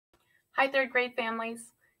Hi, third grade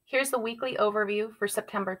families. Here's the weekly overview for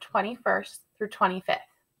September 21st through 25th.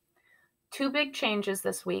 Two big changes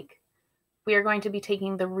this week. We are going to be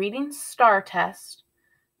taking the Reading Star Test.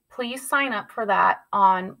 Please sign up for that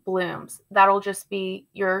on Blooms. That'll just be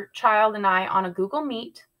your child and I on a Google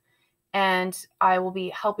Meet, and I will be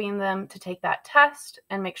helping them to take that test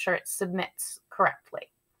and make sure it submits correctly.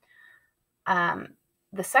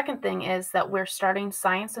 The second thing is that we're starting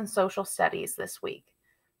science and social studies this week.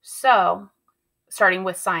 So, starting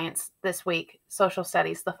with science this week, social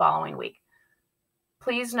studies the following week.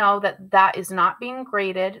 Please know that that is not being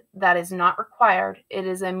graded. That is not required. It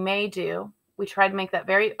is a may do. We try to make that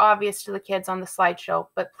very obvious to the kids on the slideshow,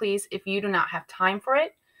 but please, if you do not have time for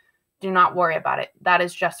it, do not worry about it. That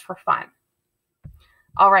is just for fun.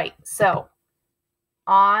 All right, so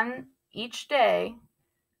on each day,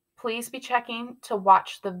 please be checking to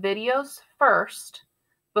watch the videos first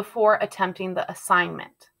before attempting the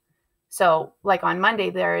assignment. So, like on Monday,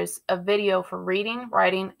 there is a video for reading,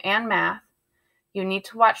 writing, and math. You need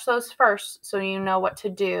to watch those first so you know what to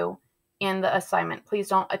do in the assignment. Please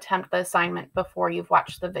don't attempt the assignment before you've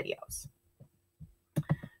watched the videos.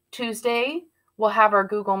 Tuesday, we'll have our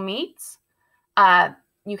Google Meets.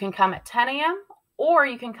 You can come at 10 a.m. or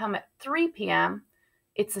you can come at 3 p.m.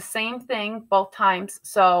 It's the same thing both times,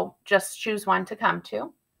 so just choose one to come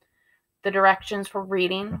to. The directions for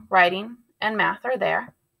reading, writing, and math are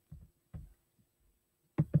there.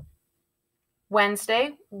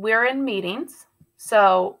 Wednesday, we're in meetings,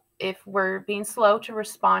 so if we're being slow to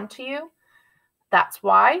respond to you, that's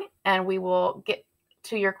why, and we will get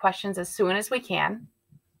to your questions as soon as we can.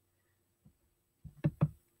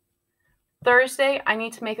 Thursday, I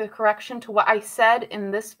need to make a correction to what I said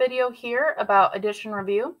in this video here about addition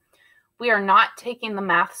review. We are not taking the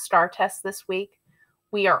math STAR test this week.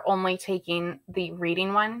 We are only taking the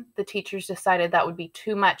reading one. The teachers decided that would be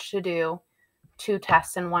too much to do 2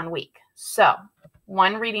 tests in 1 week. So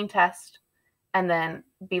 1 reading test, and then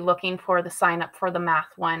be looking for the sign up for the math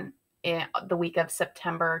one in the week of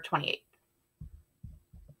September 28th.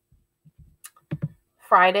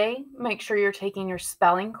 Friday, make sure you're taking your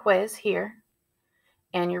spelling quiz here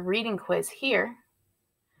and your reading quiz here.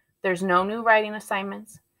 There's no new writing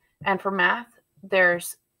assignments. And for math,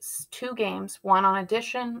 there's 2 games, one on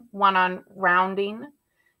addition, one on rounding,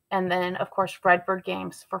 and then, of course, Redbird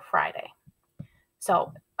games for Friday.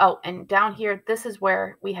 So, oh, and down here, this is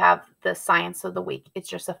where we have the science of the week. It's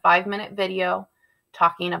just a 5-minute video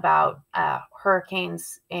talking about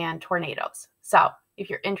hurricanes and tornadoes. So if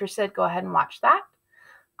you're interested, go ahead and watch that.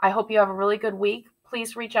 I hope you have a really good week.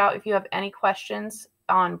 Please reach out if you have any questions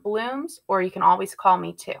on Blooms, or you can always call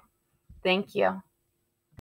me too. Thank you.